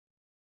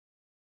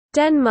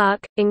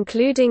Denmark,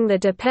 including the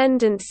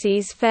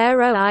dependencies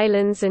Faroe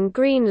Islands and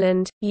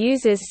Greenland,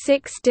 uses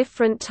 6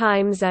 different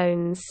time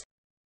zones.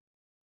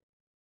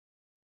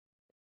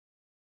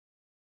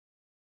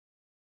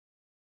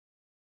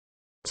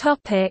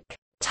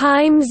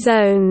 Time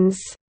zones.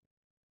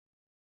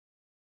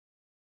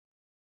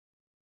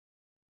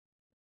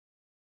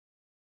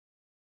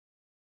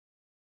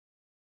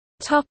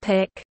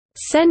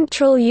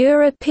 Central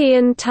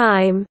European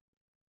Time.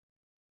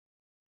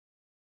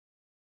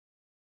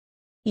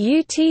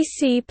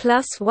 UTC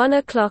plus 1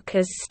 o'clock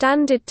as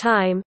Standard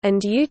Time,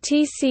 and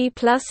UTC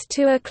plus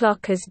 2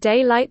 o'clock as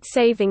Daylight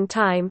Saving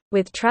Time,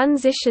 with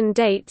transition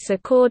dates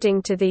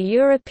according to the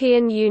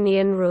European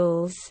Union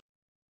rules.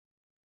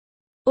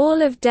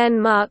 All of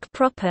Denmark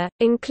proper,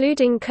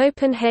 including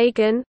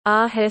Copenhagen,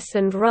 Aarhus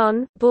and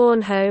Ron,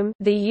 Bornholm,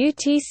 the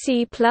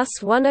UTC plus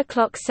 1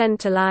 o'clock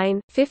centerline,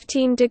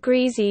 15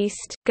 degrees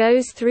east,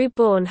 goes through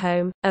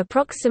Bornholm,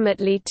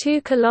 approximately 2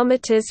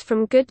 kilometers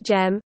from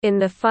Gudhjem, in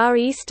the far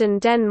eastern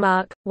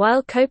Denmark,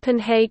 while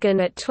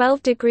Copenhagen at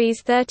 12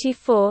 degrees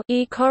 34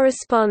 E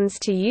corresponds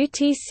to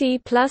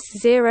UTC plus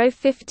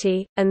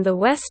 050, and the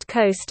west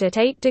coast at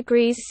 8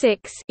 degrees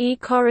 6 E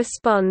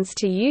corresponds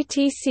to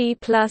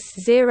UTC plus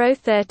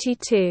 032.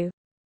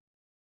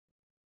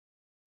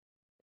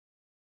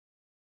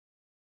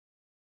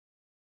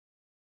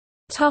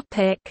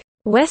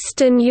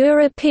 Western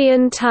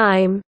European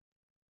Time.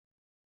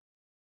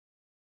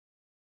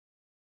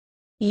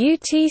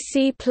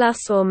 UTC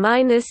plus or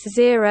minus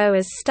 0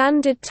 as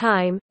Standard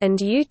Time, and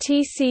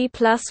UTC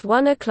plus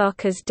 1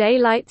 o'clock as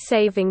Daylight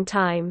Saving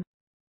Time.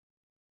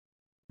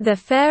 The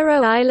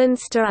Faroe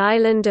Islandster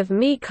island of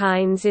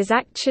Mykines is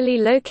actually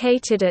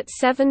located at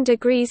 7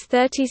 degrees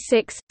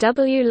 36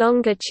 W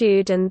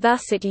longitude and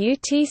thus at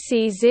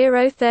UTC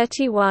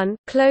 031,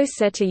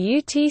 closer to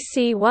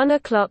UTC 1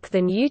 o'clock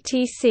than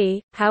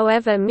UTC,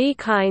 however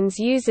Mykines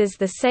uses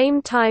the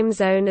same time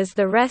zone as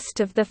the rest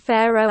of the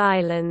Faroe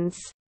Islands.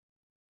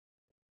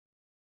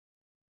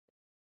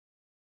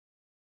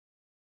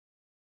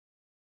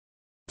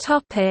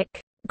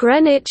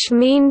 Greenwich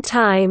Mean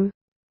Time.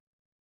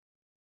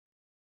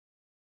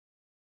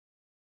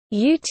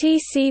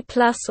 UTC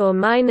plus or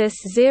minus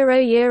 0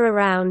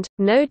 year-round,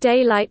 no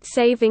daylight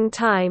saving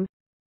time.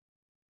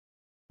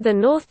 The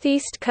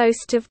northeast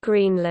coast of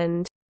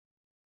Greenland.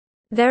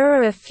 There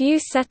are a few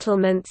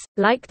settlements,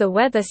 like the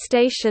weather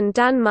station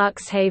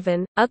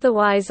Danmarkshaven,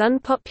 otherwise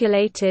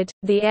unpopulated.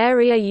 The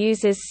area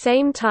uses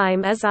same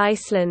time as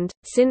Iceland,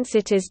 since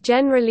it is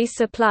generally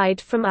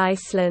supplied from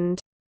Iceland.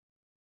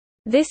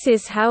 This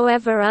is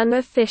however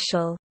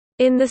unofficial.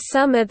 In the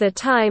summer the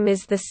time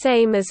is the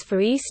same as for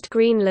East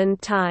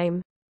Greenland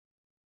time.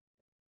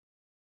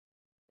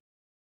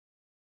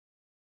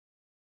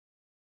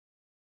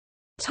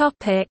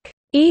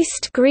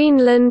 East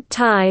Greenland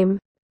time.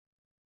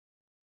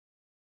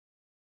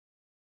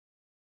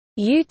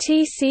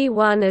 UTC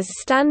 1 as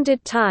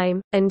Standard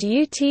Time, and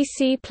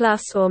UTC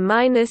plus or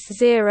minus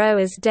 0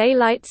 as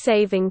Daylight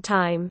Saving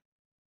Time.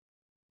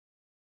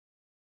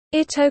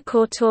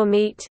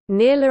 Itokortormeet,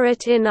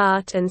 Nilarat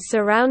Inart and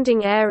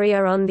surrounding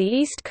area on the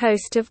east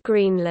coast of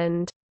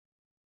Greenland.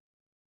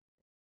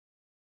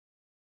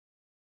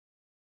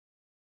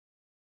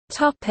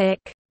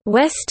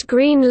 West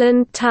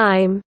Greenland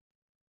time.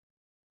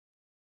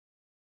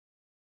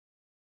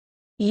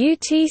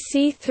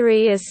 UTC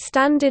 3 as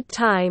Standard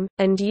Time,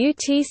 and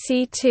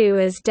UTC 2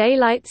 as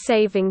Daylight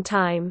Saving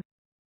Time.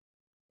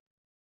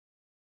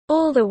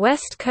 All the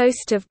west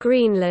coast of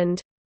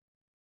Greenland,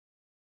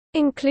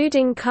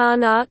 including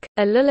Karnak,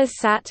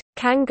 Ilulissat,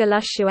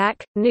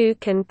 Kangerlussuaq,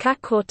 Nuuk and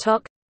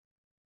Qaqortoq,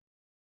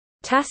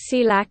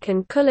 Tasiilaq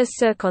and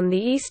Kulusuk on the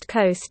east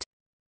coast,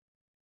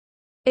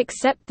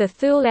 except the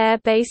Thule Air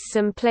Base.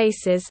 Some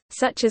places,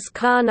 such as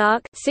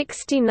Karnak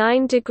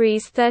 69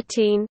 degrees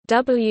 13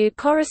 W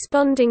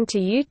corresponding to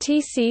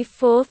UTC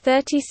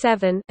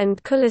 437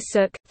 and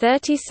Kulusuk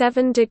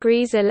 37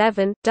 degrees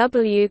 11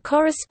 W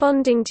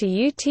corresponding to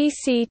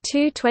UTC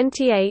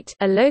 228,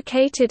 are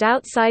located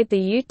outside the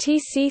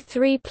UTC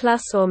 3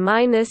 plus or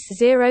minus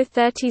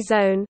 030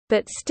 zone,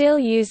 but still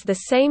use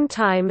the same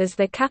time as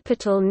the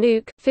capital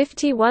Nuuk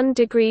 51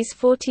 degrees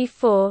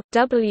 44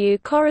 W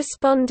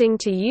corresponding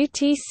to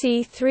UTC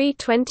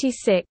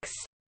 326.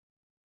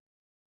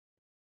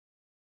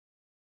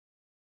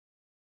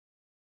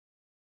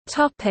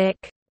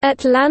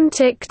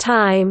 Atlantic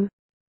time.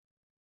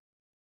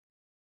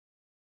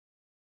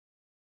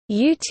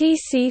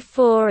 UTC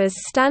 4 as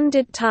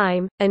Standard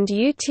Time, and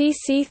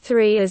UTC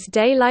 3 as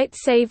Daylight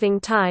Saving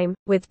Time,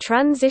 with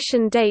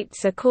transition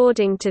dates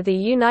according to the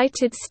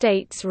United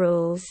States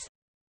rules.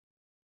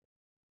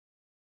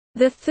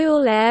 The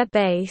Thule Air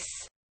Base.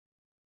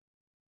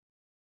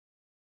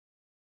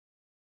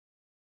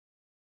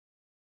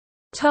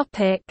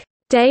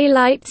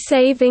 Daylight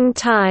Saving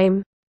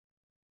Time.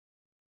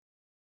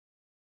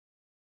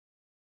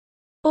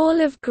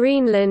 All of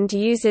Greenland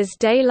uses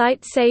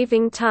Daylight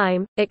Saving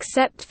Time,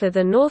 except for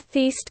the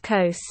northeast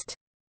coast.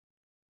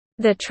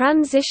 The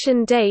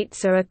transition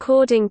dates are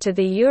according to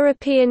the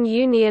European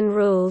Union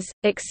rules,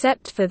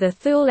 except for the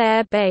Thule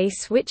Air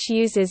Base, which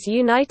uses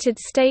United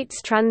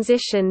States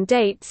transition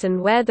dates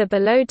and where the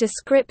below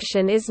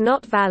description is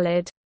not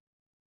valid.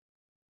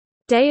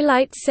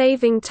 Daylight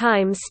saving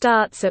time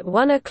starts at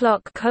 1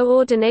 o'clock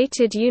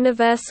Coordinated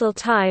Universal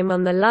Time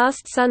on the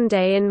last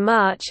Sunday in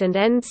March and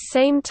ends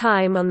same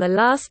time on the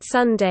last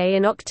Sunday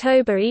in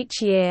October each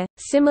year,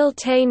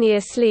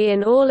 simultaneously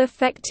in all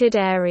affected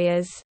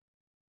areas.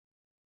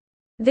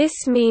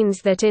 This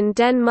means that in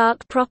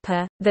Denmark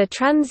proper, the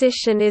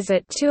transition is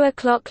at 2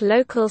 o'clock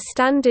local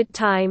standard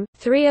time,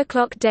 3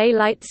 o'clock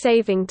daylight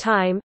saving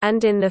time,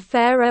 and in the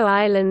Faroe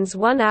Islands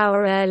 1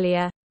 hour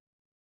earlier.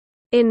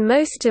 In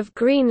most of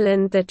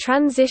Greenland the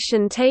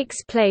transition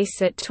takes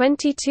place at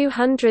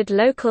 2200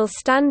 local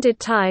standard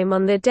time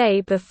on the day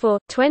before,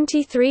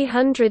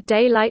 2300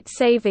 daylight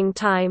saving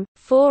time,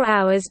 4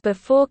 hours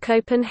before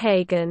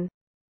Copenhagen.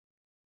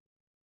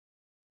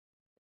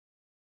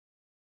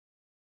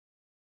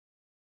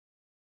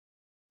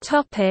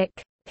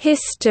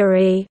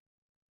 History.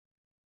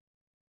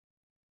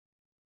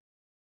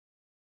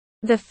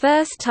 The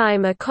first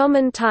time a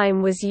common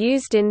time was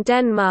used in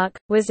Denmark,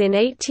 was in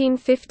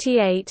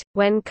 1858,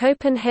 when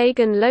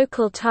Copenhagen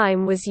local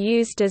time was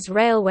used as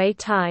railway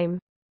time.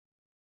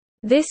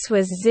 This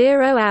was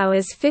 0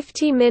 hours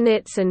 50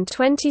 minutes and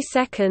 20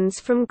 seconds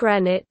from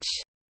Greenwich.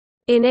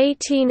 In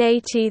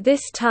 1880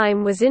 this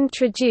time was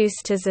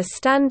introduced as a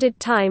standard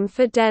time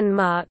for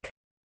Denmark.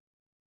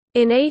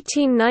 In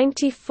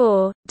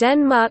 1894,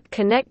 Denmark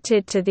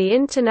connected to the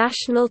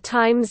international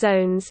time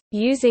zones,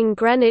 using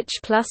Greenwich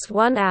plus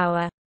 1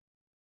 hour.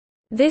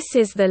 This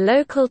is the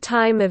local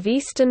time of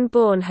Eastern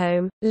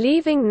Bornholm,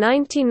 leaving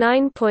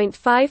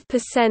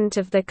 99.5%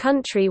 of the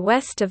country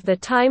west of the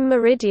time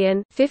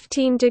meridian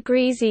 15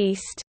 degrees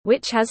east,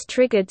 which has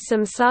triggered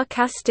some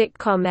sarcastic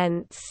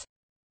comments.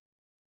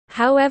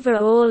 However,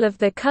 all of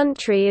the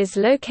country is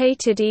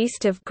located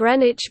east of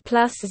Greenwich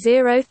plus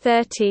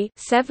 030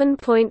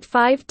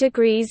 7.5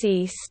 degrees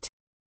east.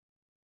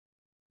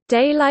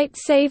 Daylight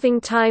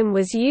saving time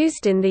was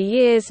used in the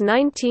years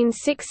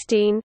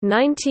 1916,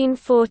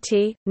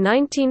 1940,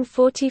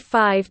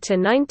 1945 to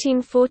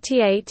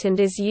 1948 and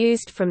is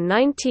used from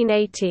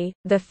 1980.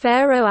 The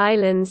Faroe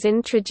Islands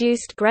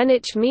introduced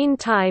Greenwich Mean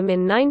Time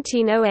in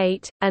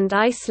 1908, and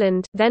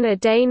Iceland, then a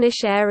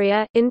Danish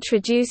area,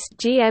 introduced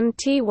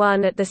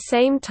GMT1 at the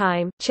same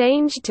time,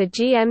 changed to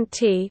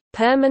GMT,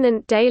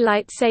 Permanent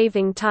Daylight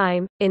Saving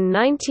Time, in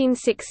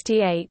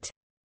 1968.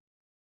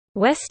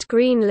 West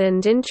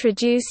Greenland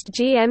introduced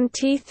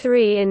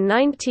GMT3 in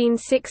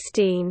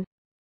 1916.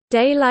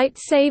 Daylight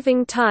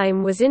saving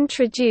time was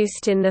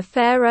introduced in the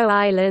Faroe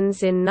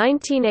Islands in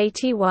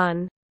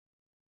 1981.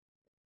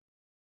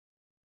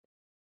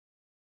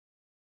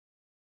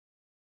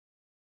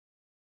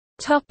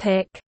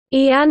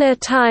 IANA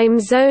time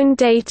zone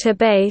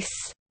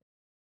database.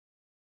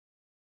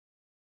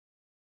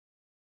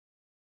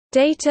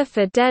 Data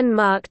for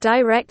Denmark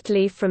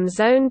directly from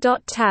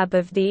zone.tab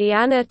of the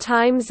IANA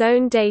time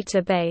zone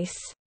database.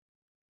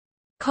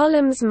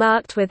 Columns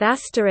marked with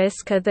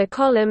asterisk are the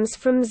columns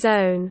from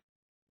zone.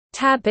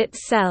 Tab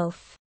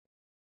itself.